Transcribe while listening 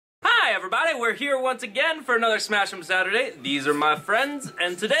Hi everybody, we're here once again for another Smash 'em Saturday. These are my friends,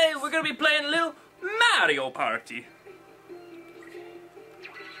 and today we're gonna be playing a little Mario Party.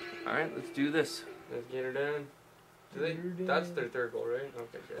 Alright, let's do this. Let's get her down. That's their third goal, right?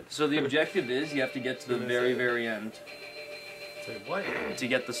 Okay, good. So the objective is you have to get to the very, very end. Say what? To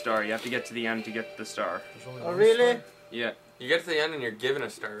get the star. You have to get to the end to get the star. Oh really? Yeah. You get to the end and you're given a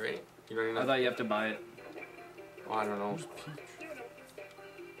star, right? You don't even I thought you have to buy it. Oh, I don't know.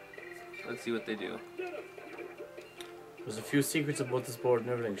 Let's see what they do. There's a few secrets about this board and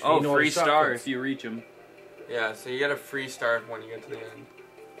everything. Oh, free star if you reach them. Yeah, so you get a free star when you get to the end.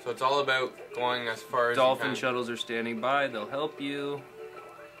 So it's all about going as far as Dolphin you can. shuttles are standing by. They'll help you.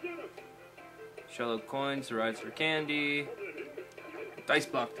 Shell out coins, the rides for candy. Dice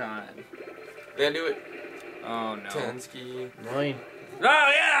block time. Then do it. Oh no. Tensky. 9.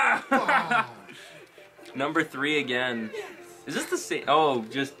 Oh yeah! Number 3 again. Is this the same? Oh,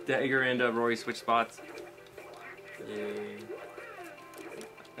 just Dagger and Rory switch spots. Yay.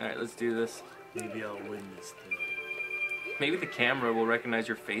 Alright, let's do this. Maybe I'll win this thing. Maybe the camera will recognize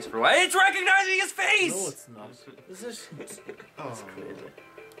your face for a while. It's recognizing his face! No, it's not. Is it? That's crazy.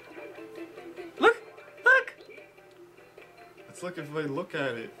 Look! Look! It's like if I look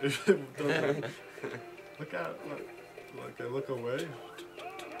at it, if it doesn't. Look at it, like I look away.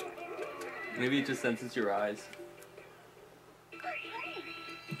 Maybe it just senses your eyes.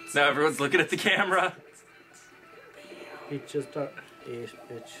 Now everyone's looking at the camera. It just got 8,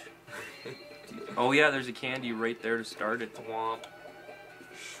 bitch. Oh yeah, there's a candy right there to start it. Swamp.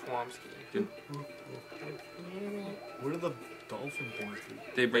 Schwampski. What are the dolphin things do?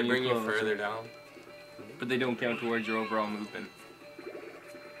 They They bring, bring you closer, further down. but they don't count towards your overall movement.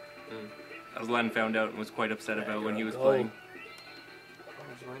 As Len found out and was quite upset about when he was playing.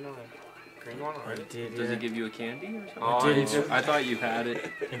 Oh, is mine not a green one I already? did, Does yeah. it give you a candy or something? Oh, I did. just- I thought you had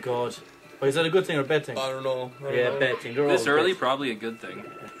it. Thank God. But is that a good thing or a bad thing? I don't know. Yeah, bad thing. They're This all early, bad. probably a good thing.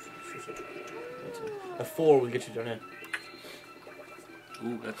 A 4 will get you down here.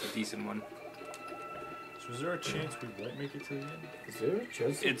 Ooh, that's a decent one. So is there a chance we won't make it to the end? Is there a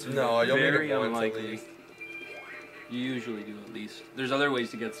chance? It's No, you'll make it very once at unlikely. least. You usually do at least. There's other ways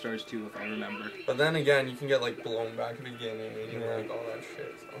to get stars too, if I remember. But then again, you can get like blown back at the beginning and you know, like all that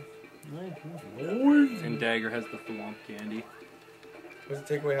shit. So And Dagger has the Thwomp candy. does it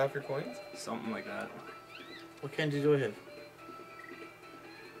take away half your coins? Something like that. What candy do I have?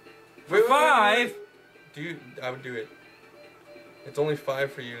 For 5! Dude, I would do it. It's only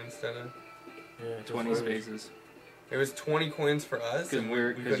 5 for you instead of. Yeah, 20 spaces. It was 20 coins for us. Because and we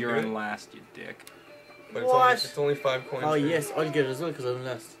couldn't you're do in it, last, you dick. But What? it's only 5 coins. Oh for you. yes, I'll get it as well because I'm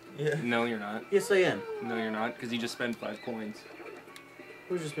last. Yeah. No, you're not. Yes, I am. No, you're not, because you just spent 5 coins.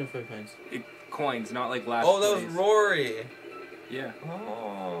 Who just been 5 points? Coins, not like last Oh, that was place. Rory. Yeah.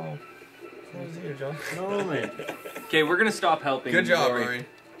 Oh. What was you, John? No man. Okay, we're gonna stop helping. Good job, Rory. Rory.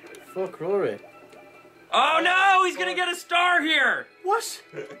 Fuck Rory. Oh no, he's gonna get a star here! What?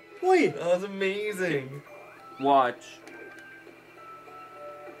 Why? That was amazing. Watch.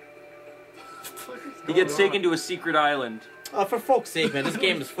 He gets taken to a secret island. Oh, for fuck's sake, man! This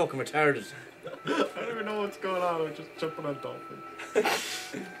game is fucking retarded. I don't even know what's going on. I'm just jumping on dolphins.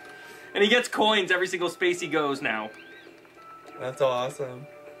 And he gets coins every single space he goes now. That's awesome.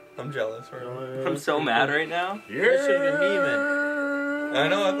 I'm jealous for him. I'm so mad right now. That should have been me, man. I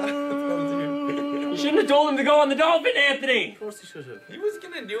know, I thought that was you. You shouldn't have told him to go on the dolphin, Anthony! Of course he should have. He was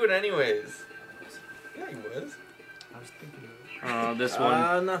gonna do it anyways. Yeah, he was. I was thinking This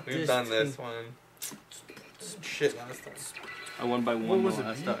one. Not We've this done thing. this one. Shit last time. I won by what one was the it?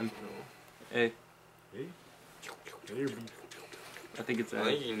 last time. Hey, Hey? I think it's I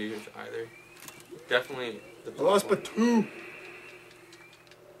think you can do either. Definitely the I lost by top 2.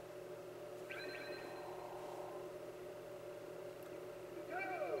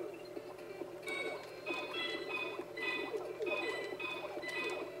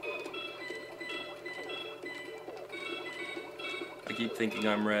 I keep thinking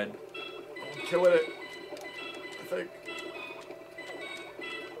I'm red. I'm killing it. I think.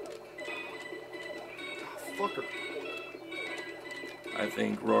 Oh, fucker. I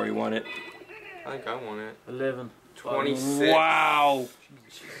think Rory won it. I think I won it. 11. 26. Wow!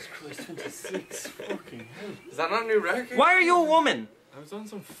 Jesus Christ, 26. Fucking hell. Is that not a new record? Why are you a woman? I was on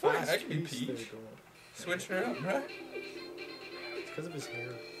some What? fast I can be pace there, Peach. though. Switching it up, right? It's because of his hair.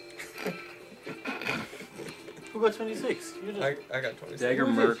 Who got 26? You did. I got 26. Dagger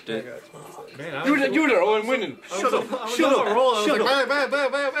Who murked I it. got 26. Man, I You was did. You did. Oh, I'm winning. Shut up. I was Shut on up. a roll. I was Shut like, up. bam, bam,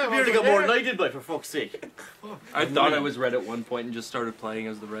 bam, bam, bam. You nearly got more than I did, by, for fuck's sake. I thought I was red at one point and just started playing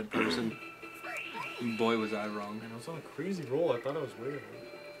as the red person. And boy, was I wrong. Man, I was on a crazy roll. I thought I was way ahead.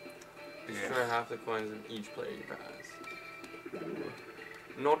 Destroy half the coins in each player you pass.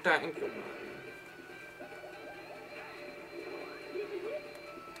 No thank you.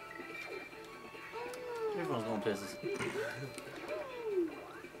 Everyone's going places.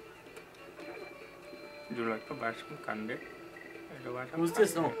 Would you like to buy some candy? Who's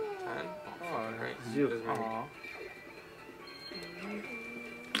this now? 10? Oh, right. It's you. It's me. Aw.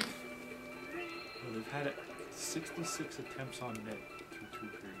 Well, they've had 66 attempts on net through 2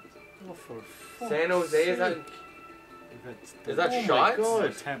 periods. Oh, for San Jose, is that? They've had Is that Oh my shots? God.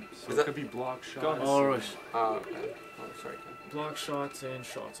 attempts. So Is it that- could be block shots. Go ahead. All right. Okay. Oh, sorry. Ken. Block shots and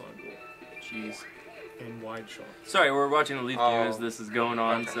shots on goal. Jeez. And wide shots. Sorry, we're watching the Leaf game Oh. as this is going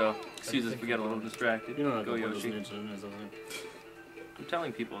on, Okay. so excuse us if we get a little distracted. You know not Go gonna put this Yoshi. in internet, is it? I'm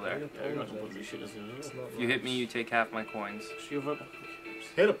telling people there. Yeah, you're not gonna put this shit in internet. If you hit me, you take half my coins. Shiv up.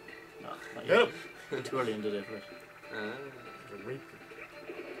 Hit him. No, not Hit yet. him. Too early into the for it. Uh,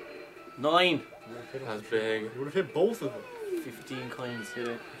 9. That's big. You would have hit both of them. 15 coins. Hit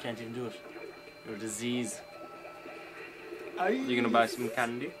it. You can't even do it. You're a disease. You gonna buy some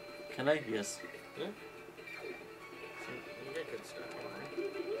candy? Can I? Yes. You get good stuff.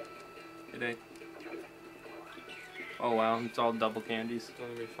 Today. Oh wow, it's all double candies. It's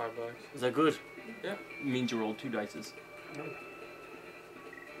only be $5. Is that good? It means you rolled 2 dices.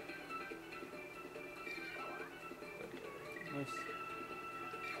 Nice.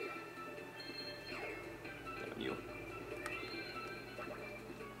 Damn you.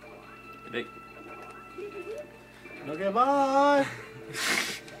 Today. Okay, bye.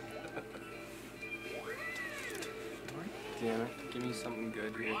 Damn it. Give me something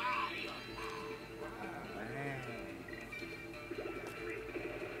good here.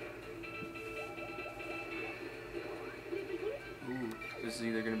 Ooh, this is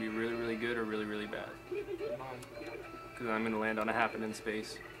either gonna be really, really good or really, really bad. Because I'm gonna land on a happen in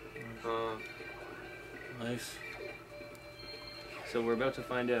space. Nice. So we're about to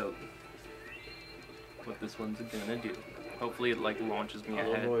find out what this one's gonna do. Hopefully it like launches me I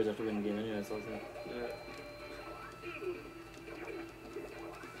love ahead. Warriors after winning the game anyway, so I'll say.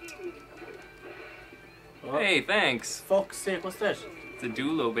 Oh, Hey, thanks. fuck's sake, what's that? It's a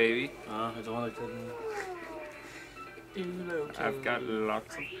Dulo, baby. Ah, I don't want to. I've got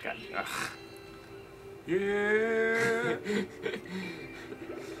lots of candy. Ugh. Yeah.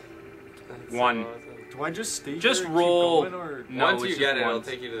 One. Do I just stay Just here and keep roll. going, or? No, Once it's you just get it, it'll once.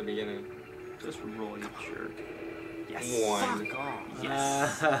 take you to the beginning. Just roll, you jerk. Yes. One. Fuck off.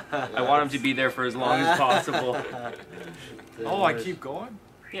 Yes. I want him to be there for as long as possible. Oh, I keep going?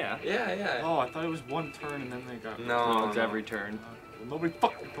 Yeah. Yeah, yeah. Oh, I thought it was one turn and then they got. No, No, it's no. every turn. Well, nobody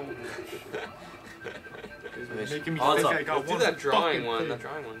fucking told me. It's making me Also, think I got Let's do one that drawing fucking one. thing. That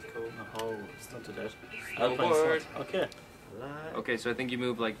drawing one's cool. Oh, it's not to that. Snowboard. Okay. Okay, so I think you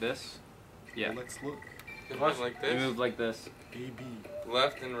move like this. Yeah. Well, let's look. You move like You this. move like this. AB.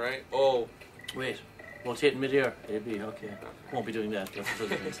 Left and right. Oh. Wait. Rotate in midair. AB, okay. Won't be doing that. That's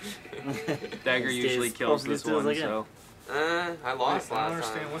what it means. Dagger Stays usually kills perfectly this still as one, I can. so I lost I don't last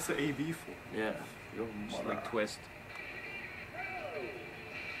understand. time. What's the AB for? Yeah. Your just mother. like twist.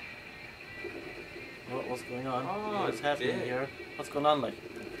 What's going on? Oh, What's it's happening big. here? What's going on, like?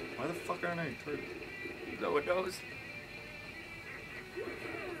 Why the fuck aren't I third? No one knows.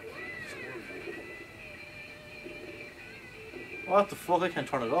 What the fuck? I can't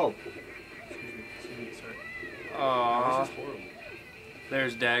turn it all. Excuse me, sorry. Aww. This is horrible.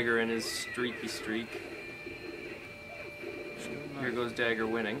 There's Dagger in his streaky streak. Here goes Dagger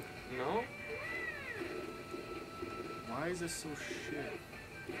winning. No? Why is this so shit?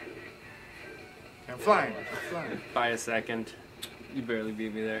 I'm flying. I'm flying. By a second. You barely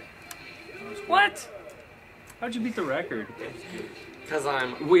beat me there. What? How'd you beat the record? Because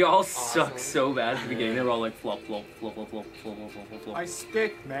I'm. We all Awesome. suck so bad at the beginning. They were all like flop, flop, flop, flop, flop, flop, flop, flop, flop, flop. I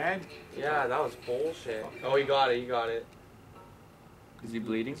stick, man. Yeah, that was bullshit. Oh, you got it. You got it. Is he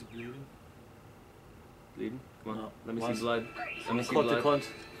bleeding? Is it bleeding? Bleeding? Come on. No. Let me What? see blood. Let me see Cut the blood. cunt.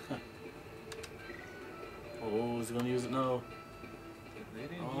 Oh, is he gonna use it now? They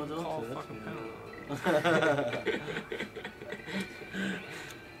didn't Oh, even don't call do that. fucking penalty.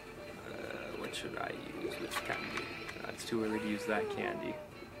 What should I use with candy? It's too early to use that candy.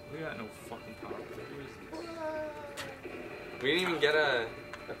 We got no fucking power. What is this? We didn't even get a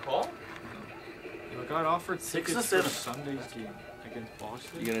call? I got offered 6 tickets or for 7. Sunday's game against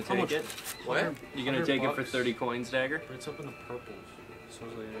Boston. You gonna How much? take it? What? You gonna 100 take it for bucks. 30 coins, Dagger? But it's up in the purples. So I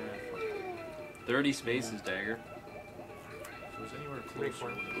was like, yeah, fuck it. 30 spaces, Dagger. So it's anywhere Pretty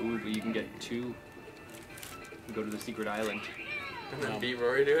close. cool. Ooh, but you can get 2. Go to the secret island. And then No. beat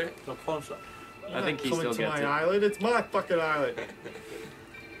Rory to it? The punch up. I think he Coming still to gets my it. island. It's my fucking island.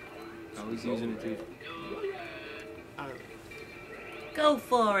 Oh, he's using it too. Go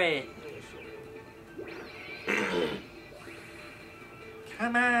for it.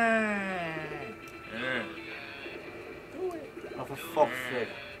 Come on. Oh, for fuck's sake.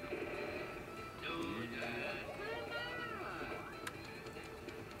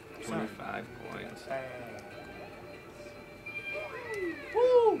 Sorry. 25 points.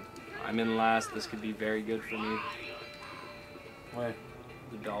 Woo! I'm in last. This could be very good for me. Where?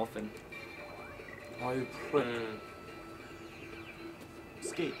 The dolphin. Oh, you prick.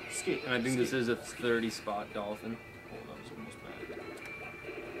 Skate, skate. And I think this is a 30 spot dolphin. Oh, that was almost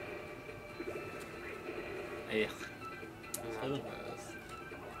bad. Ugh. 7.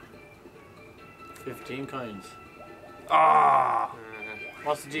 15 coins. Ah!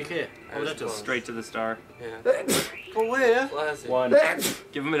 What's the GK? Oh, that does. Straight to the star. Yeah. Go where? Classic. One.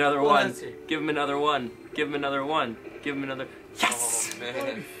 Give him another one. Classy. Give him another one. Give him another one. Give him another. Yes! Oh,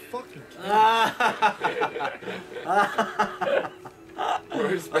 Holy man. fucking We're I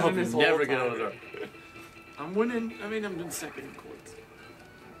hope spending you this whole never get time. out of there. I'm winning. I mean, I'm doing second in coins.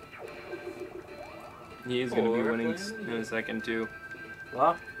 He is going to be we're winning playing? in a second, too.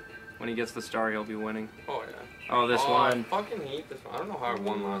 What? When he gets the star, he'll be winning. Oh, yeah. Oh, this Oh, one. I fucking hate this one. I don't know how I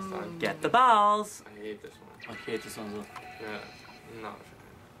won last time. Get the balls. I hate this one. I hate this one though. Yeah. I'm not a fan.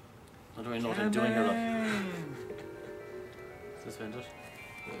 I don't even know what I'm doing here though. Is this vendor?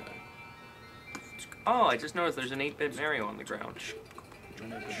 Yeah. Oh, I just noticed there's an 8-bit Mario on the ground.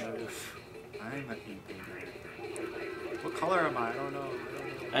 I'm an 8-bit. What color am I? I don't know.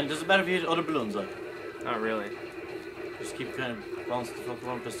 And does it matter if you hit other balloons like? Not really. Just keep kind of bouncing the fuck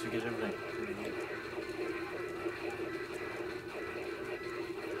around just to get everything.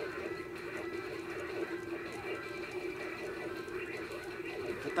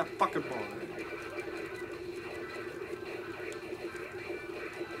 Get that fucking ball.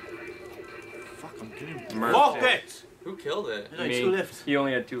 Fuck, I'm getting Murph. Fuck it! Who killed it? There's only Me. 2 left. He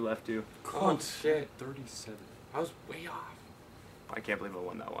only had 2 left, too. Oh, shit. 37. I was way off. I can't believe I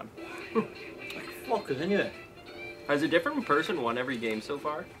won that one. Fuck it anyway. Has a different person won every game so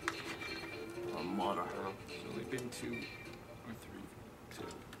far? Oh, mother. There's only been 2 or 3.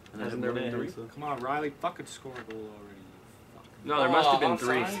 2. Hasn't there been 3? Come on, Riley, fucking score a goal already. Fuck. No, there must have been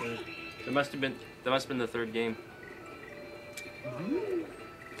 3. offside? There must have been the 3rd game.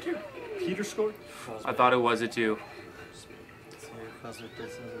 Peter scored? I thought it was a 2. So, Cosmic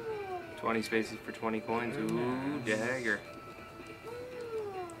Distance. 20 spaces for 20 coins. Ooh, dagger.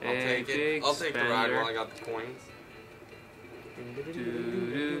 I'll Hey, take it. big I'll take the ride spender. while I got the coins.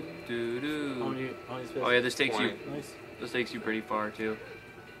 Doo, doo, doo, How doo. many spaces? Oh yeah, this takes you. Point. Nice. This takes you pretty far too.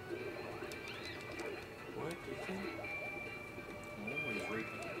 What do you think? Oh, he's right.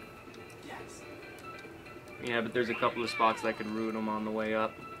 Yes. Yeah, but there's a couple of spots that could ruin them on the way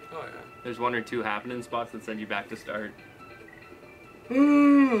up. Oh, yeah. There's 1 or 2 happening spots that send you back to start.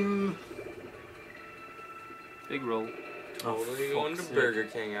 Big roll. Totally Oh, going to fuck's sake. Burger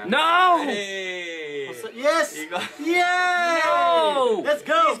King after. No! Hey! What's that? Yes! You got Yay! No! Let's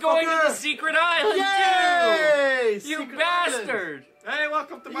go! He's going to fucker! the secret island Yay! too! You Secret bastard! Hey,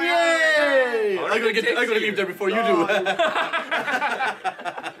 welcome to my Yay! How I'm did it gonna take leave you? there before you Oh, do.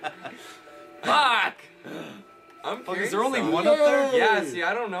 Fuck! I'm Fuck, curious. is there only though. one up there? Yeah, see,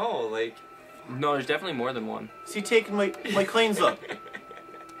 I don't know. Like, No, there's definitely more than 1. Is he taking my coins up?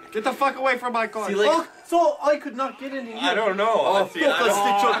 Get the fuck away from my car. See, like- Oh, so I could not get in here. I don't know. Oh, See, fuck, I I'll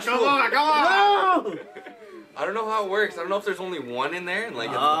don't- stick to a Come on, come on! No! I don't know how it works. I don't know if there's only one in there and like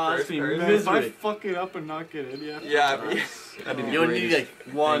Ah, it's the it's first been person. Man, if I Misery. fuck it up and not get in, Yeah, That'd be the You only need like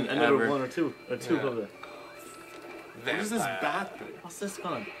greatest one, thing another ever. 1 or 2. Or 2 Yeah. probably. What is this bat thing? What's this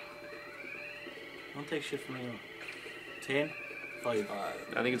gonna? Don't take shit from me. 10? 5.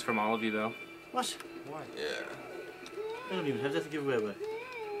 I think it's from all of you though. What? What? Yeah. I don't even have that to give away.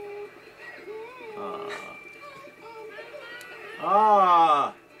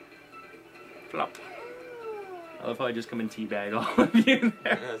 Ah! Flop. I love how I just come and teabag all of you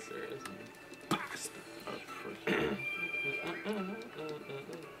there. Yeah, serious.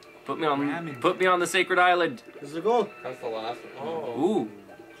 Put me on the sacred island. This is a goal. That's the last one. Oh.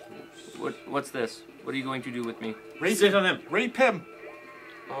 Ooh. What's this? What are you going to do with me? Rape Sit him. on him. Rape him.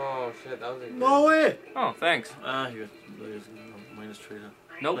 Oh shit, that was a No way! Oh, thanks. Ah, you got -3 then.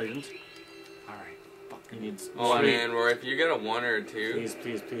 Nope. I didn't. Alright. He needs Oh 3. man, where if you get a 1 or a 2. Please,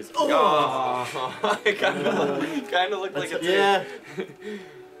 please, please. Oh, it kind of looked like a 2. Yeah.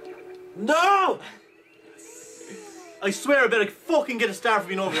 No! I swear I better fucking get a star for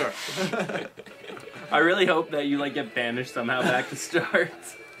being over here. I really hope that you like get banished somehow back to start.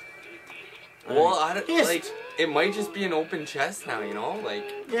 Well, I don't Pissed. like. it might just be an open chest now, you know? Like,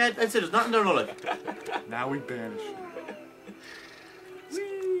 Yeah, that's it. There's nothing there, no like. Now we banish.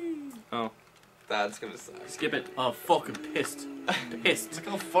 Oh, that's gonna suck. skip it. Oh, fucking pissed. Pissed. Look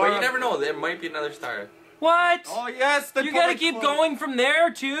how far. But you never know, there might be another star. What? Oh yes, they You put gotta it keep close. going from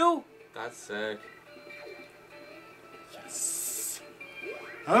there too. That's sick. Yes.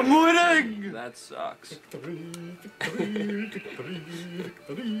 I'm winning. That sucks.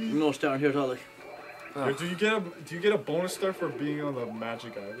 No star here at all, like. Wait, do you get a bonus star for being on the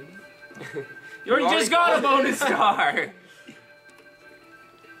magic island? You already just got a bonus star.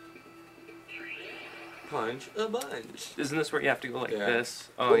 Punch a bunch. Isn't this where you have to go like Yeah. this?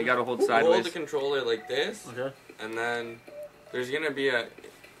 Oh, you gotta hold Hold sideways. the controller like this, Okay. and then there's gonna be a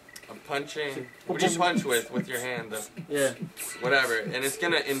punching. What do you punch with your hand? Yeah. Whatever, and it's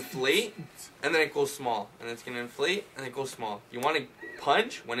gonna inflate, and then it goes small, and it's gonna inflate, and it goes small. You want to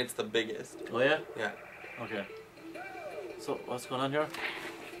punch when it's the biggest. Oh yeah? Yeah. Okay. So, what's going on here?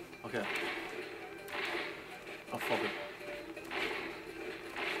 Okay. Oh, fuck it.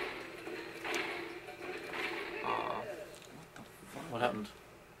 What happened?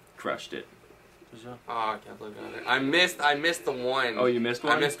 Crushed it. Did you? I can't believe it. I missed the one. Oh, you missed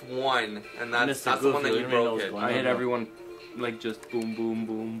one? I missed one, and missed that's it the one that goofy, you I didn't know broke what it. was I hit everyone like just boom, boom,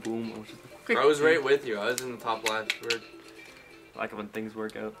 boom, boom. I was right with you. I was in the top left. I like it when things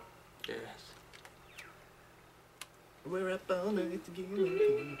work out. Yes. We're up all night together.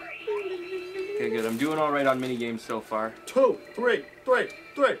 Okay, good. I'm doing all right on mini games so far. 2, 3, 3,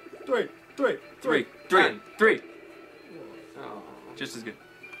 3, 3, 3, 3. Three. Oh, Just as good.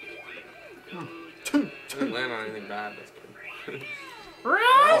 I didn't land on anything bad. That's good.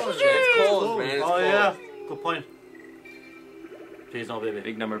 Right. It's close, man. It's Oh close. yeah. Good point. Please no, baby.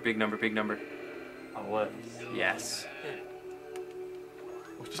 Big number, big number, big number. Oh what? Yes.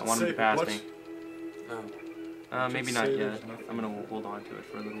 What'd I you want him say? to pass What? me. Oh. Maybe Just not say yet. there's nothing. I'm gonna hold on to it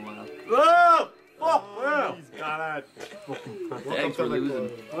for a little while. Oh! Oh! Wow! He's got it. Thanks for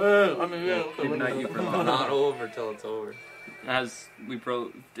losing. I mean, yeah. Good night, you for losing. Not over till it's over. As we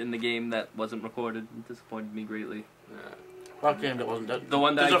proved in the game that wasn't recorded, it disappointed me greatly. Yeah. What game that wasn't that? The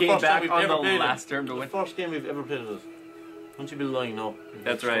one that This I is the came first time back we've on ever the played it. last term to The win. first game we've ever played with us. Don't you be lying now.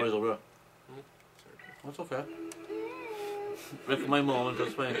 That's right. Stories over. That's okay. Wait for my moment,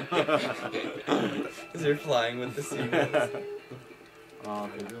 that's fine. Because you're flying with the seagulls. Oh,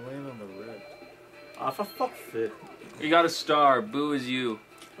 You're laying on the red. ah, for fuck's sake. You got a star. Boo is you.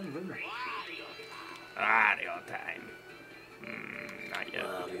 Radio time. Not yet.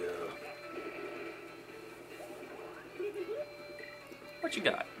 What you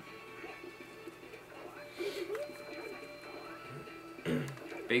got?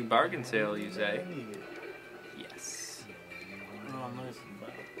 Big bargain sale, you say? Yes. Oh, nice.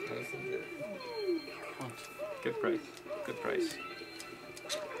 Good price. Good price.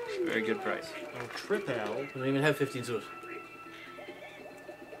 Very good price. Oh, trip out. We don't even have 15 to it.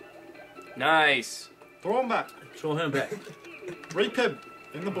 Nice. Throw him back. Throw him back. Rape him.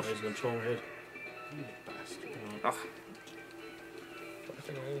 In the Oh, bush. he's gonna throw him ahead. Bastard. Ugh.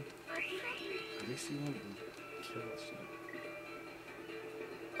 At least he won't kill us.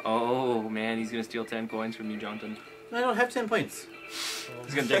 Oh man, he's gonna steal 10 coins from you, Jonathan. I don't have 10 points.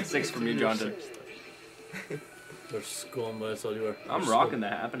 He's gonna take 6 from you, Jonathan. They're scum, but that's all you are. I'm rocking the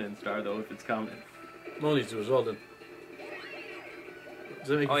happening star though if it's coming. No need to as well then. Does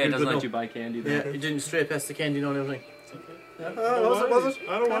that make Oh you yeah, it feel doesn't good let you now? buy candy Yeah, there. you didn't straight past the candy and everything. It's okay. Yeah. Was it?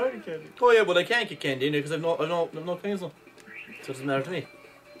 I don't want any candy. Oh yeah, but I can't get candy in here because I've no coins now. So it doesn't matter to me.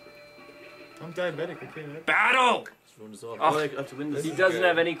 I'm diabetic. I can't have. Battle! Let's run this off. Oh. Oh, I have to win this. He doesn't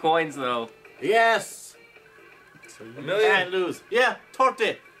have any coins though. Yes! So A you million. Can't lose. Yeah,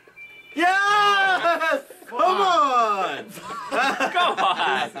 30. Yes! Come on! Come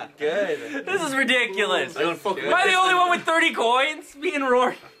on! Good. This is ridiculous. I'm gonna fuck Good. Am I the only one with 30 coins? Me and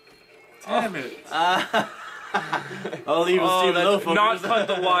Rory. Damn it. I'll leave Oh, Stephen that's alone. not cut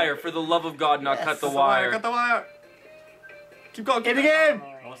the wire. For the love of God, not cut the wire. Cut the wire. Keep going. Get the game!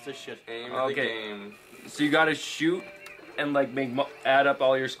 What's this shit? Aim of the Okay. game. So you gotta shoot and like add up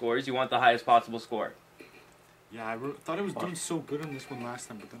all your scores. You want the highest possible score. Yeah, I thought I was doing so good on this one last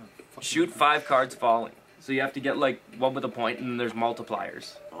time, but then I fucking... Shoot 5 cards falling. So you have to get like one with a point, and then there's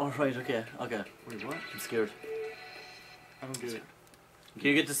multipliers. Oh, right, okay. Wait, what? I'm scared. I don't get it. Can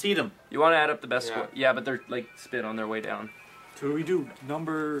you get to see them? You want to add up the best Yeah. score. Yeah, but they're like spin on their way down. So we do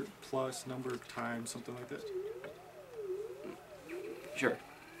number plus number times something like that, Sure,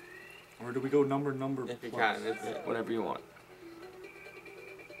 or do we go number If you plus? can. It's, whatever you want.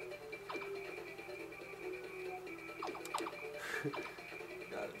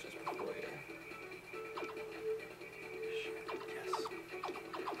 got it just before you.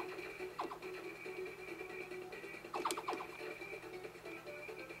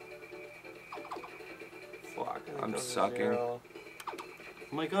 think I'm those are sucking. 0.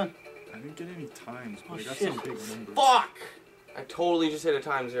 Oh my god. I didn't get any times, but Oh, I got shit. some big numbers. Fuck! I totally just hit a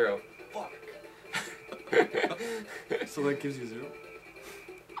time 0. Fuck. So that gives you 0?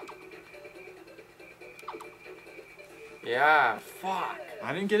 Yeah, fuck.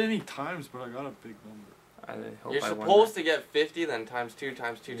 I didn't get any times, but I got a big number. I hope You're I won supposed to get 50, then times 2,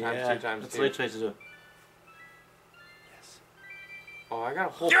 times 2, times Yeah, 2, times that's 2. what I tried to do. Oh, I got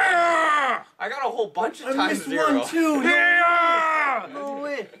a whole Yeah! I got a whole bunch of I times missed 0. one too. Yeah! No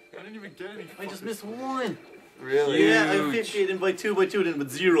way. I didn't even get any. I just missed one. Really? Yeah, I Huge. 50 then by 2 by 2 then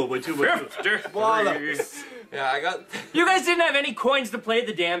with 0 by 2 by 2. 53. Yeah, I got. You guys didn't have any coins to play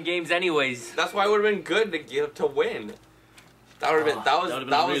the damn games anyways. That's why it would have been good to get to win. That would have been. That was that would've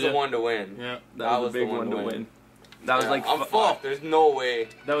that been was the really- one to win. Yeah. That was the one to win. That was Yeah, like I'm fucked. There's no way.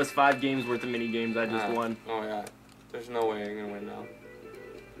 That was 5 games worth of mini games I just Ah. won. Oh yeah. There's no way I'm gonna win now.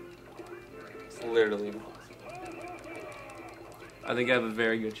 It's literally impossible. I think I have a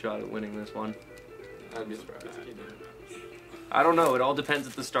very good shot at winning this one. I'd be surprised. I don't know. It all depends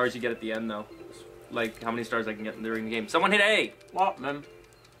at the stars you get at the end, though. Like how many stars I can get during the game. Someone hit A. What, man?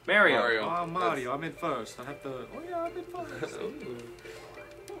 Mario. Mario. Oh, Mario, I'm in first. I have to. Oh, yeah, I'm in first.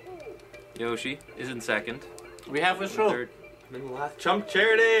 Yoshi is in second. We halfway through. Third. I'm in the last chump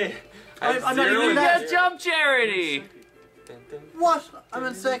charity. I have I'm not 0 even and that. Yes, jump charity. Dun, dun. What? I'm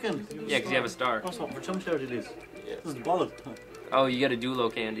in second. Yeah, because you have a star. What's up for jump charity this? Yeah. This is bollocks. Oh, you get a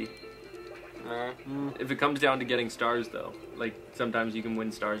Dulo candy. Nah. If it comes down to getting stars, though, like sometimes you can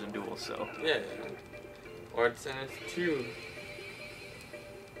win stars in duels. So Yeah. Or it's and it's two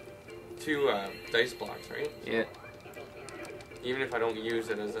dice blocks, right? yeah, Even if I don't use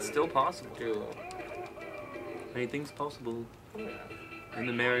it as a it's still possible. duo. Anything's possible Oh, yeah. in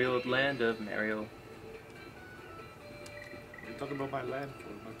the Mario land of Mario. You're talking about my land for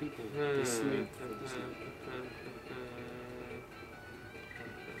my people. Hmm. They slave for the slave.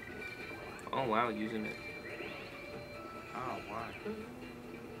 Oh wow, using it. Oh, why?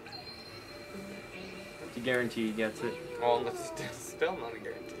 To guarantee he gets it. Well, that's still not a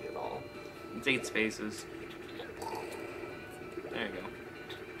guarantee at all. It's 8 spaces. There you go.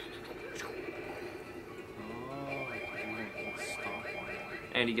 Oh, I stop on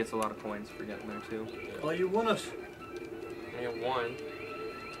it. And he gets a lot of coins for getting there too. Oh, you won it. I have 1.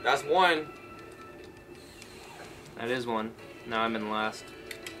 That's 1. That is one. Now I'm in last.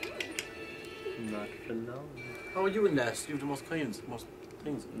 Not alone. How are you in last? You have the most coins, most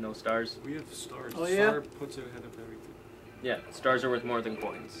things. No stars. We have stars. Oh, yeah? Star puts it ahead of everything. Yeah, stars are worth more than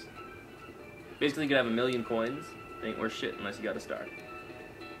coins. Basically, you could have 1,000,000 coins. They ain't worth shit unless you got a star.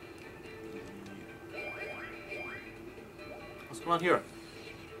 What's going on here?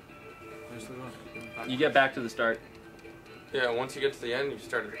 There's the one. You get back to the start. Yeah, once you get to the end, you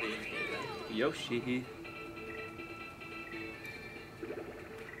start at the beginning again. Yoshi.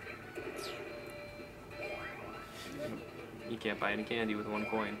 You can't buy any candy with 1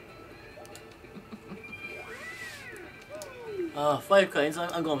 coin. 5 coins.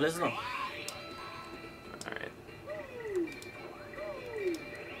 I'm going places now. Alright.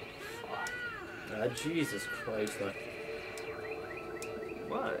 Ah, Jesus Christ, like.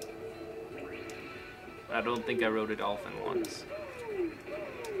 What? I don't think I rode a dolphin once.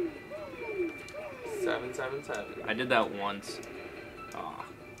 777. I did that once. Aw.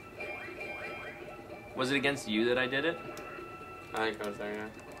 Was it against you that I did it? I think I was there, yeah.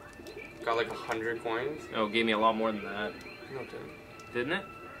 Got like 100 coins. Oh, it gave me a lot more than that. No, it didn't. Didn't it?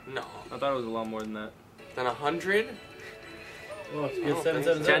 No. I thought it was a lot more than that. Then 100? Oh, it's I good. don't 7,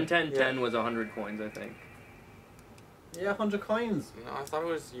 think 7, 10, 7. 10, 10 was 100 coins, I think. Yeah, 100 coins. No, I thought it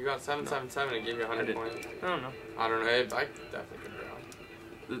was, you got 777 and it gave you I 100 did. coins. I don't know. I don't know, I definitely could be wrong.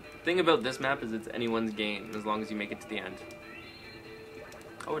 The thing about this map is it's anyone's game as long as you make it to the end.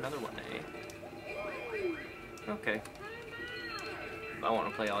 Oh, another one, eh? Okay. I want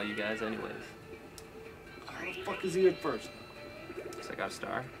to play all you guys anyways. How the fuck is he at first? Because I got a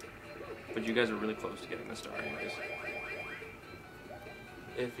star. But you guys are really close to getting the star anyways.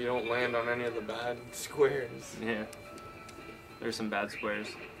 If you don't land on any of the bad squares. Yeah. There's some bad squares.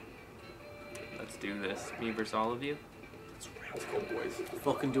 Let's do this. Me versus all of you. Let's go, boys.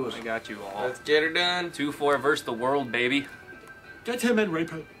 Fucking do it. I got you all. Let's get her done. 2-4 versus the world, baby. Get him in,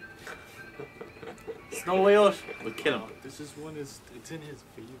 Raper. There's no way out. We'll kill him. This is one is it's in his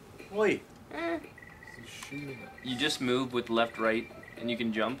vehicle. Why? He's shooting it. You just move with left, right, and you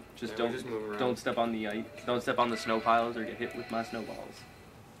can jump. Just Yeah, we don't just move around. don't step on the ice. Don't step on the snow piles or get hit with my snowballs.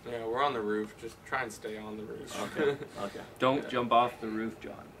 Yeah, we're on the roof. Just try and stay on the roof. Okay. Okay. Don't Yeah. jump off the roof,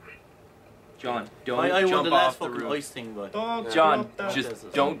 John. John, don't I won jump the last off the fucking roof. ice thing, but. Don't Yeah. John, drop that.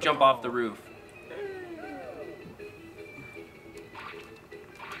 just don't jump off the roof.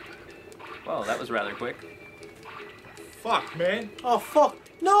 Well, that was rather quick. Fuck, man. Oh, fuck.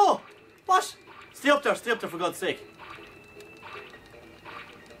 No! What? Stay up there for God's sake.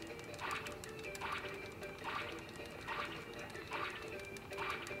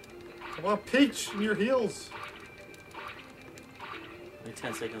 Come on, Peach, in your heels. Only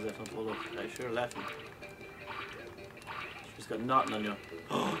 10 seconds left on pull up. I sure laughing. She's got nothing on you.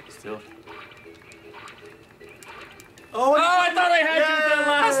 Still. Oh, I thought I had you with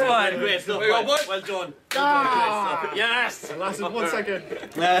the last one. Great stuff. Wait, Well, what? well done. Ah! Yes! It lasted 1 second.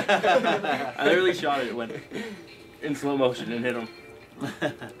 I literally shot it. It went in slow motion and hit him.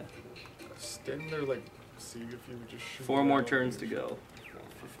 Stand there, like, see if you would just shoot. 4 more around. turns to go.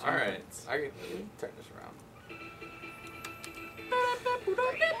 Alright, I can turn this around.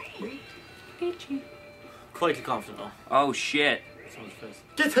 Quite confident though. Oh shit! Someone's face.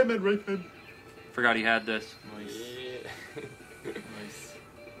 Get him and rape him. Forgot he had this. Nice. Yeah. Nice.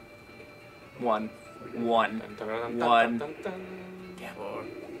 One. Dun, dun, dun, One. dun, dun, dun. Yeah, boy.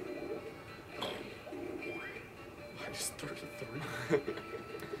 Minus 33.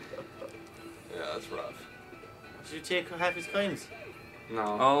 Yeah, that's rough. Did you take half his coins?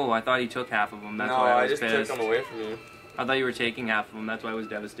 No. Oh, I thought he took half of them. That's no, why I I was just pissed. took them away from you. I thought you were taking half of them. That's why I was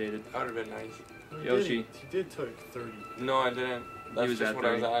devastated. That would have been nice. He Yoshi. Did, he did take 30. No, I didn't. That's was just at what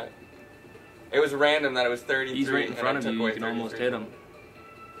I was 30. at. It was random that it was 33. He's right in and front I of took you. You away can almost 33. hit him.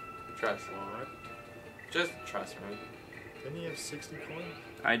 Trust. What? Just trust me. Didn't he have 60 coins?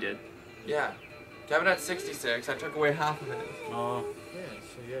 I did. Yeah. Kevin had 66. I took away half of it. Oh. Yeah,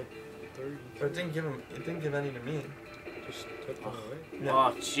 so he had 30. But it didn't give him. It didn't give any to me. Just took them away.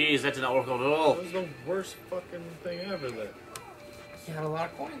 Oh, jeez, that did not work out at all. That was the worst fucking thing ever then. He had a lot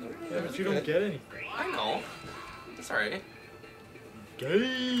of coins. Yeah, but you don't get anything. I know. That's alright.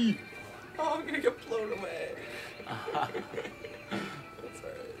 Gay! Oh, I'm gonna get blown away. That's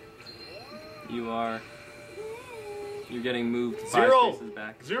alright. You are. You're getting moved 5 Zero. spaces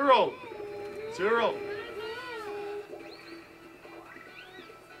back. 0! 0!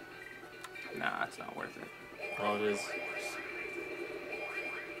 Nah, it's not worth it. Oh, it is.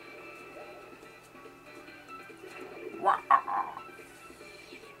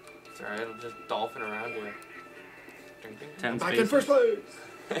 It's alright. It'll just dolphin around you. Ding, ding, 10 Back spaces. in first place!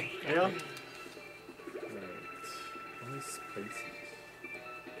 Yeah. Right. How many spaces?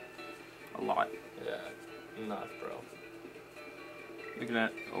 A lot. Yeah. Enough, bro. Looking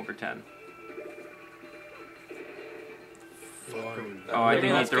at over 10. One. Oh, I Maybe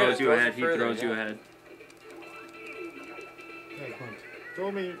think he that's throws good. you Throws ahead. He further, throws you yeah. ahead. Hey, come on.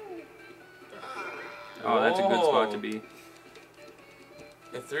 Throw me. Oh, that's a good spot to Whoa. be.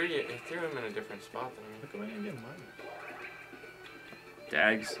 It threw him in a different spot than me. Look at me again, mine.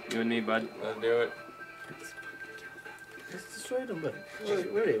 Dags, you and me, bud. Let's do it. Let's destroy them, but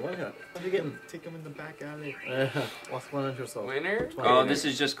where are you? Why not? What are you getting? Take him in the back alley. What's going on yourself? Winner? Oh, this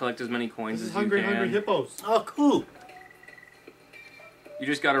is just collect as many coins This is as you Hungry can. Hungry Hippos. Oh, cool. You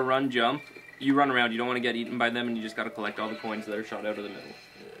just gotta run, jump. You run around. You don't want to get eaten by them, and you just gotta collect all the coins that are shot out of the middle.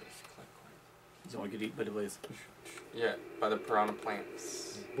 You don't want to get eaten by the blaze. Yeah, by the piranha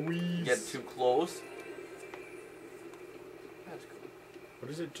plants. Boys. Get too close. That's cool.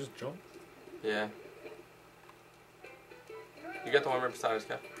 What is it? Just jump? Yeah. You got the one right beside us,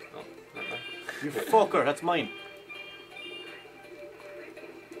 Kev. No, not mine. You fucker, that's mine.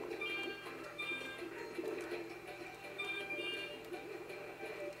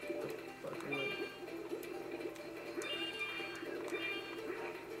 Fuck away.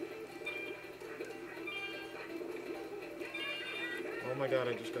 Oh my god,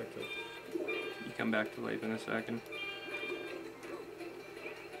 I just got killed. You come back to life in a second.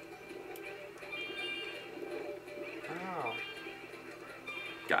 Ow.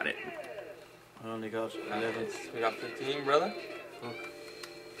 Got it. I only got 11. We got 15, brother.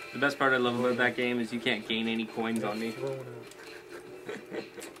 The best part I love about that game is you can't gain any coins on me. Thrown out.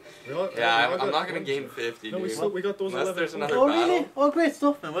 We all- we Yeah, all I'm got not gonna ones. gain 50, No, we dude. still we got those Unless 11. there's another Oh, battle. really? Oh, great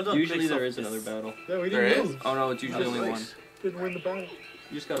stuff, man. Well done. Usually Great there stuff. is another battle. Yeah, we There didn't is? lose. Oh no, it's usually That's only nice. one. Didn't win the battle. You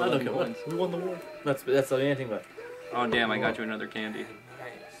just got I don't 11 care. coins. We won the war. That's the only thing, but. Oh damn, I got you another candy.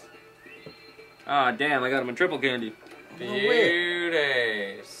 Nice. Ah damn, I got him a triple candy.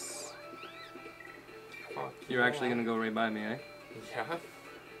 Beauties. Fuck You're yeah. actually gonna go right by me, eh? Yeah.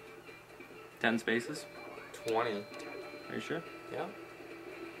 10 spaces. 20. Are you sure? Yeah.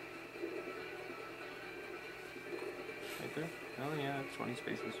 Right there? Oh yeah, 20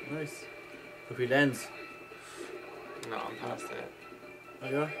 spaces. Nice. If he lands. No, I'm past it. Oh,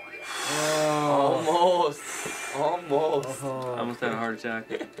 you are? Almost. Almost. I almost had a heart attack.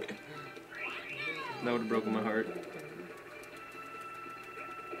 That would have broken my heart.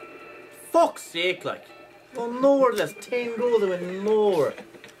 fuck's sake, like. Oh, nowhere less. 10 goals, I went nowhere.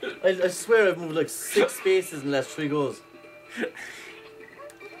 I swear I've moved like 6 spaces in the last 3 goals.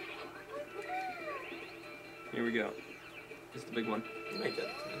 Here we go. This is the big one. You might get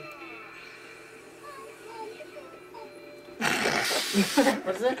it.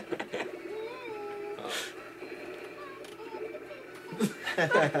 What is it?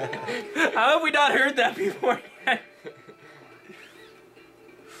 How have we not heard that before yet?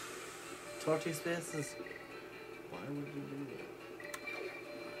 30 spaces. Why would you do that?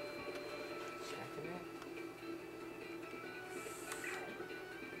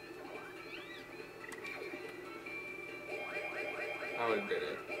 I would have did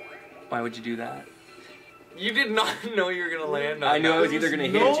it. Why would you do that? You did not know you were gonna land on I knew I was that. either gonna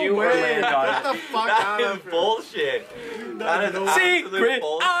No hit you or way. land on Get it. the fuck That out is of here. bullshit. That is absolute Secret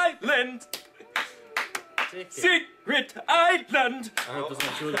bullshit. Island! Take it. Secret Island! I hope there's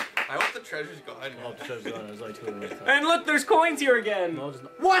not 2 of them. I hope the treasure's gone. I hope the treasure's gone. There's only 2 of them. And look, there's coins here again! No, there's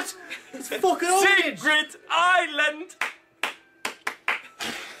not. What? It's fucking orange! Secret Island!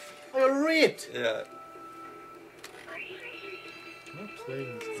 I got raped! Yeah. I'm not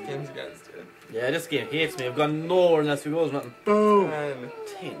playing this This game. game's against it. Yeah, this game hates me. I've gone nowhere unless 2 goals, nothing. Boom! Man.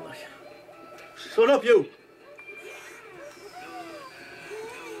 10, like. Shut up, you!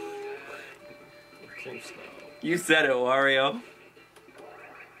 Close now. You said it, Wario.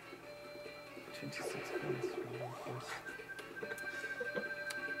 26 points.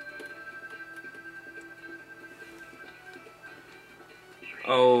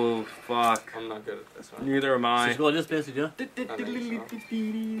 Oh, fuck. I'm not good at this one. Neither am I. Just go this basically, yeah? I think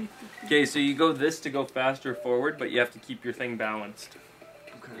so. Okay, so you go this to go faster forward, but you have to keep your thing balanced.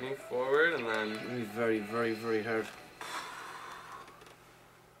 Move forward and then. It's gonna be very, very, very hard.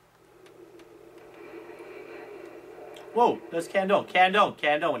 Whoa, there's can down,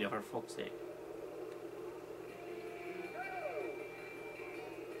 will you, for fuck's sake.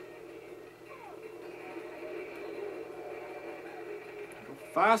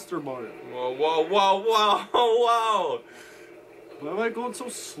 Faster, Mario. Whoa, whoa, whoa, whoa, whoa! Why am I going so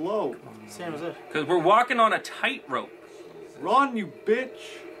slow? Same as it. Because we're walking on a tightrope. Run, you bitch!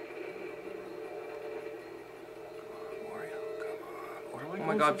 Oh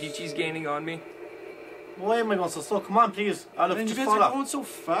my god, Peachy's gaining on me. Why am I going so slow? Come on, please. I'll Man, you just guys fall are off. going so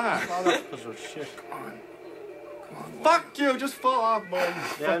fast. Fall off because of shit. Fuck you! Just fall off, man. You Yeah,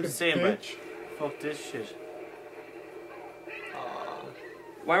 I'm fucking the same, bro. bitch. Fuck this shit.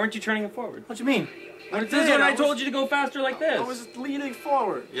 Why weren't you turning it forward? What do you mean? This is when I told you to go faster like this. I was leaning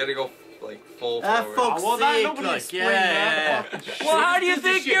forward. You gotta go like full Ah, forward. fuck's well, that- sake, nobody like, explained yeah. that. Fucking Well, how do you This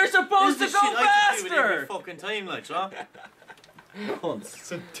is think shit. you're supposed to This is go shit I can do every faster? fucking time, like, huh? Cunts.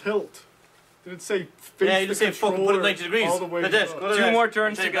 It's a tilt. Did it say face Yeah, you just the say fucking put it controller 90 degrees. all the way Like this, up? go to Two this. more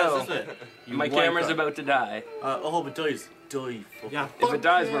turns Take to it go. this way. You My wanker. camera's about to die. I hope it dies. Die. Fuck. Yeah, If it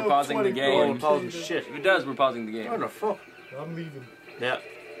dies, fuck we're you, pausing the 20 game. Oh, goals. pausing shit. If it does, we're pausing the What game. the fuck? I'm leaving. Yeah.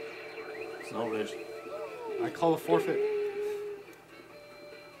 It's an outrage. I call a forfeit.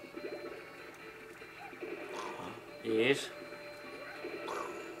 8.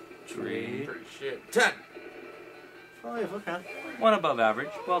 3. Pretty shit. 10! 5, okay. One above average.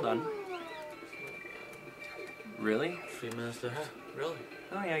 Well done. Really? 3 minutes left. Really?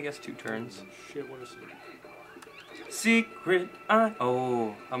 Oh yeah, I guess 2 turns. Shit, what is it? Secret Eye.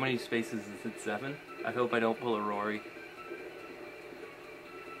 Oh, how many spaces is it? 7? I hope I don't pull a Rory.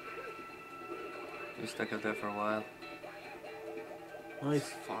 You stuck out there for a while. Nice.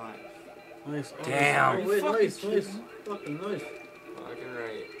 5. Nice. Oh, Damn. Oh, wait, Fucking nice, kidding nice. me? Fucking nice. Fucking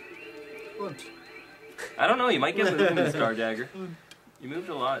right. Cunt. I don't know. You might get moving, Star Dagger. You moved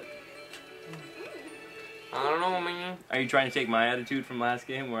a lot. I don't know, man. Are you trying to take my attitude from last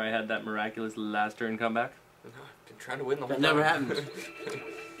game where I had that miraculous last turn comeback? No, I've been trying to win the whole That never time. happened.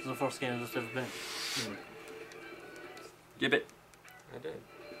 It's the first game I've just ever been. Give it. I did.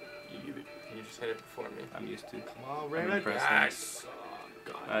 You just hit it before me. I'm used to. Come on, I'm Raymond. impressed. Yes!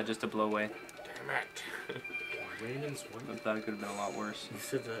 Just a blow away. Damn it. Raymond's I winning. thought it could have been a lot worse. You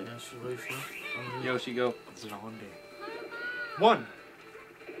said that, yeah, she's right, sure. Yoshi, go. Zonde. 1.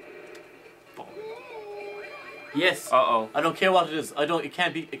 Yes. Uh-oh. I don't care what it is. I don't. It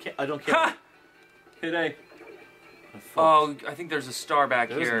can't be. It can't, I don't care. Ha! Hit A. Oh, fuck. Oh, I think there's a star back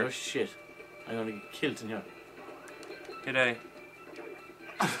There isn't. here. Oh shit. I'm gonna get killed in here. Hit A.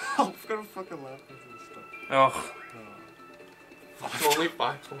 I'm gonna fucking laugh at this stuff. Oh. It's only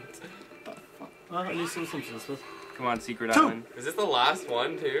 5 points. Well, at least it was something. This was. Come on, Secret 2. Island. Is this the last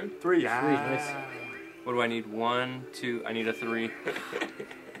one, too? 3. nice. What do I need? 1, 2. I need a 3.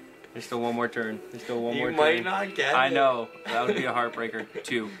 There's still one more turn. There's still one more You turn. might not get I it. know. That would be a heartbreaker.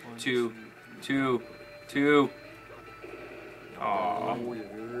 2. 2. 2. 2. Aw.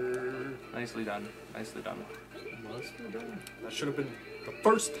 Nicely done. Nicely done. That should have been the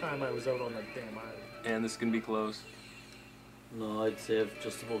first time I was out on that damn island. And this is gonna be close. No, I'd say I've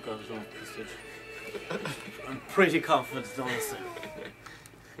just about got it on this stage. I'm pretty confident, honestly.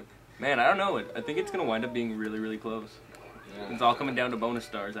 Man, I don't know. I think it's gonna wind up being really, really close. Yeah. It's all coming down to bonus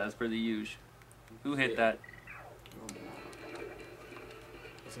stars as per the usual. Who hit that? I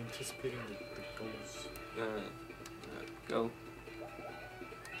was anticipating the goals. Go.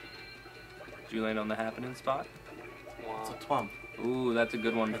 Did you land on the happening spot? It's a Wow. twomp. Ooh, that's a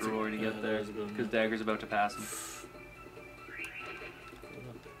good one That's for a- Rory to yeah, get that there. is a good one. Because Dagger's about to pass him.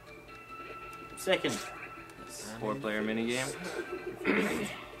 Second. 4-player minigame.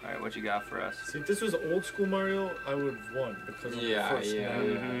 Alright, what you got for us? See, if this was old school Mario, I would have won because of Yeah, the first yeah.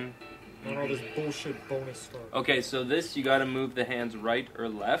 Mario. Mhm. Not all this bullshit bonus stuff. Okay, so this, you gotta move the hands right or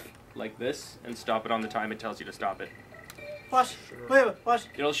left, like this, and stop it on the time it tells you to stop it. What? Sure. Wait, what?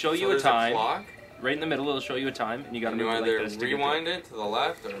 It'll show So you a there's time. clock. Right in the middle, it'll show you a time, and you gotta And you move it either like this to get to rewind it to the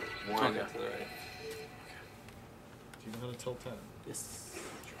left or wind Okay. it to the right. Do you know how to tell time? Yes.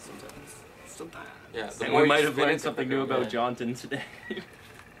 Sometimes. Sometimes. Yeah. The And more we you might have spin it, learned the something quicker new it'll about go. Johnson today.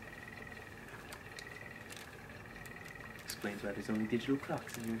 Explains why there's only digital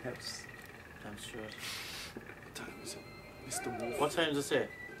clocks in your house. I'm sure. What time is it? Mr. Wolf. What time does it say?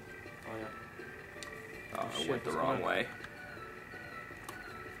 Oh yeah. Oh, I shit, went the what's wrong going on? way.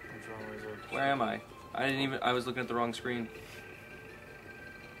 What's wrong with it? Where am I? I was looking at the wrong screen.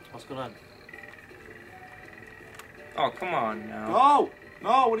 What's going on? Oh, come on now. No!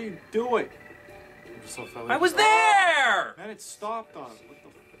 No, what are you doing? I'm so far away. I was there! Man, it stopped on. What the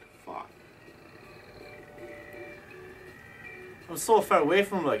fuck? I'm so far away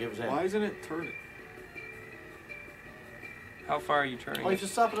from him, like every time. Why isn't it turning? How far are you turning? Oh, you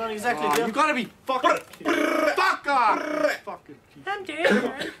just stop it on exactly. Oh, there. you gotta be fucking fuck off! Fucking piece. I'm dead.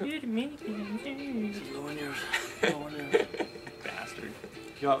 Low on yours. Low on yours. Bastard.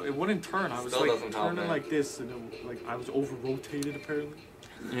 Yeah, it wouldn't turn. I was Still like doesn't help, turning man. like this, and it, like I was over rotated apparently.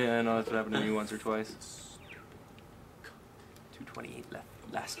 Yeah, I know that's what happened to me once or twice. 228 left.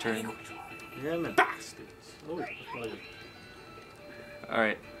 Last turn. Yeah, man. Bastards. Oh, that's not good.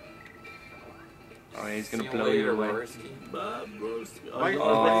 Alright. Oh, yeah, he's gonna See blow later, you away. Rorsky. Bob Roast. Why-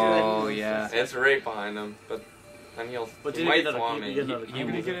 Oh, yeah. It's right behind him, but then But he did might he get thwomp another? me. He get another He I'm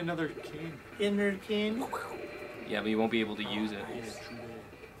gonna will. get another cane. inner cane. Yeah, but you won't be able to use it.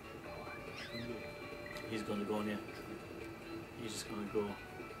 He's gonna go on you. He's just gonna go.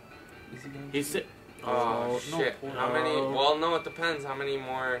 Is he gonna He's sit. Oh, no shit. point. How many? No. Well, no, it depends how many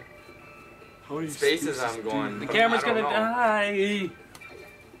more How many spaces excuses I'm do going. you The have? camera's I don't gonna know. die!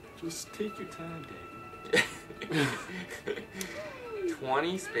 Just take your time, Dave.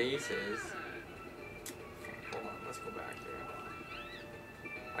 20 spaces. Hold on, let's go back here.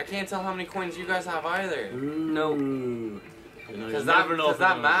 I can't tell how many coins you guys have either. No. Because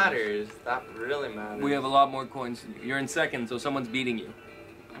that matters. That really matters. We have a lot more coins. You're in second, so someone's beating you.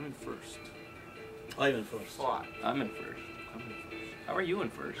 I'm in first. I'm in first. What? I'm in first. How are you in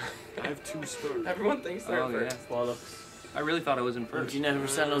first? I have 2 stars. Everyone thinks they're Oh, yeah. first. Bollocks. I really thought I was in first. Empty netter for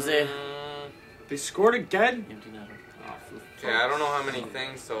San Jose. They scored again? Empty netter. Oh, for Okay, I don't know how many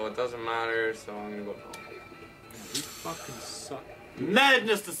things, so it doesn't matter. So I'm gonna go. We fucking suck.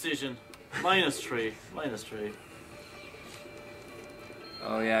 Madness decision. -3. -3.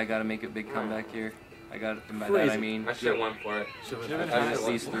 Oh yeah, I gotta make a big comeback here. I got, and by that Crazy. I mean, I should have went for it. Kevin I has, at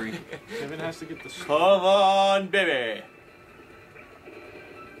least 3. Kevin has to get the Come on, baby.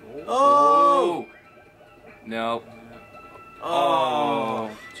 Oh. Oh. No. Oh.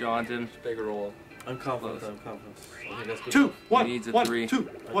 Oh, Johnson. Big roll. I'm confident. Close. I'm confident. I think that's good 2, enough. 1, needs a 1, 3. 2,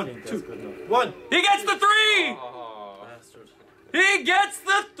 I 1, think 2. that's good enough. 1. He gets the 3! Oh, Bastard. He gets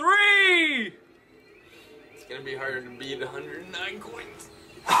the 3! it's gonna be harder to beat 109 coins.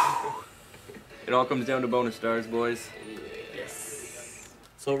 It all comes down to bonus stars, boys. Yes.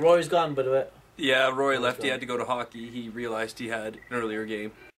 So Roy's gone, by the way. Yeah, Roy Well left. He done. had to go to hockey. He realized he had an earlier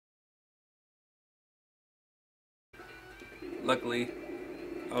game. Luckily.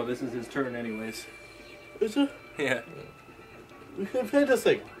 Oh, this is his turn anyways. Is it? Yeah. We can play this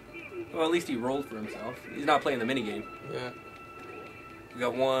thing. Well, at least he rolled for himself. He's not playing the minigame. Yeah. We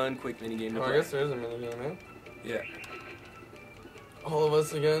got one quick minigame to Oh, I play. guess there is a minigame, man. Yeah. All of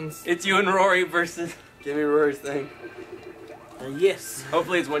us against. It's you and Rory versus... Give me Rory's thing. Yes.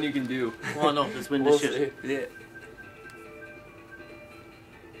 Hopefully it's one you can do. Come on, no, let's win We'll this shit. see. Yeah.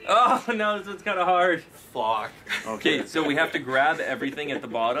 Oh, no, this one's kind of hard. Fuck. Okay, so we have to grab everything at the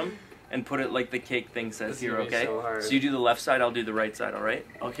bottom and put it like the cake thing says This is here, gonna be okay? so hard. So you do the left side, I'll do the right side, alright?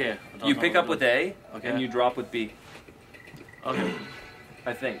 Okay. You pick up with A, Okay. and you drop with B, Okay.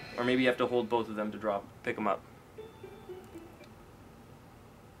 I think. Or maybe you have to hold both of them to drop, pick them up.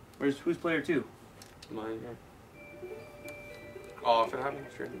 Who's player 2? Mine. Oh, if it happens,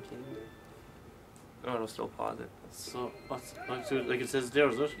 sure you can. Oh, it'll still pause it. So like it says there,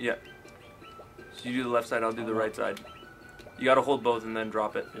 is it? Yeah. So you do the left side, I'll do the right side. You gotta hold both and then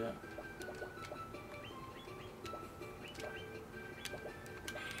drop it. Yeah.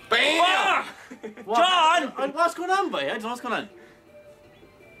 BAM! Ah! What? John! What's going on, boy? I don't know what's going on.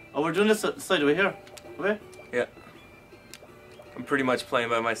 Oh, we're doing this side over here. Okay? Yeah. I'm pretty much playing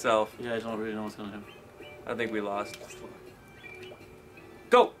by myself. Yeah, I don't really know what's going on. I think we lost.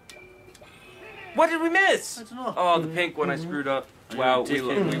 Go! What did we I miss? don't know. Oh, the pink one I screwed up. I Wow, did.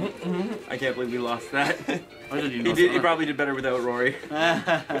 I can't believe we lost that. I didn't even He know did. He probably did better without Rory.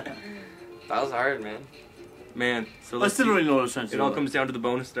 That was hard, man. Man, so I let's still see. don't really know what I was trying to It do. all comes down to the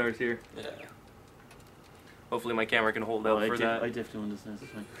bonus stars here. Yeah. Hopefully my camera can hold Oh, out for that. I definitely won this.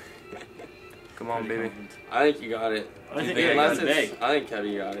 It's fine. Come on, baby. I think you got it. I think Yeah, I unless got it's, it. I think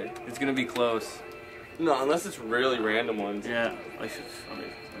Kevin got it. It's gonna be close. No, unless it's really random ones. Yeah, I should.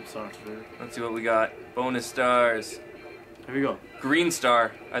 I'm sorry to do it. Let's see what we got. Bonus stars. Here we go. Green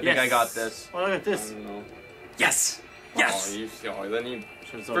star. I think I Yes. got this. Oh, I got I this. don't know. Yes! Yes! Then you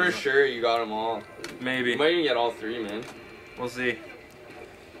Should've for thought of sure you got them all. Maybe. You might even get all three, man. We'll see.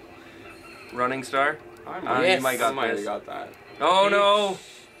 Running star. I you might got have this. got that. Oh no!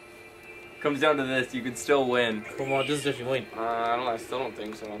 Comes down to this. You can still win. that. Come on, this is if you win. I don't know. I still don't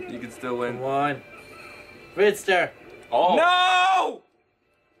think so. You can still win. Come on. Red star. Oh. No!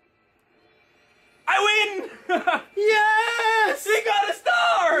 I win! Yes! He got a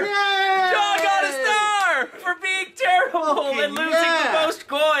star! Yes! John got a star for being terrible Fucking and losing yeah. the most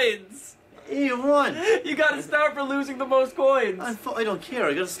coins. He won. You got a star for losing the most coins. I don't care.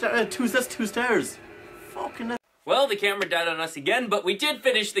 I got a star. That's 2 stars. Fucking. Well, the camera died on us again, but we did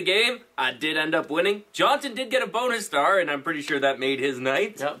finish the game. I did end up winning. Johnson did get a bonus star, and I'm pretty sure that made his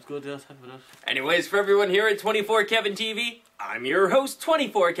night. Yeah, it's good. Yes, happy with that. Anyways, for everyone here at 24Kevin TV, I'm your host,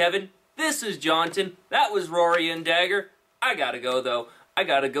 24Kevin. This is Johnson. That was Rory and Dagger. I gotta go, though. I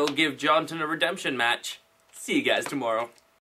gotta go give Johnson a redemption match. See you guys tomorrow.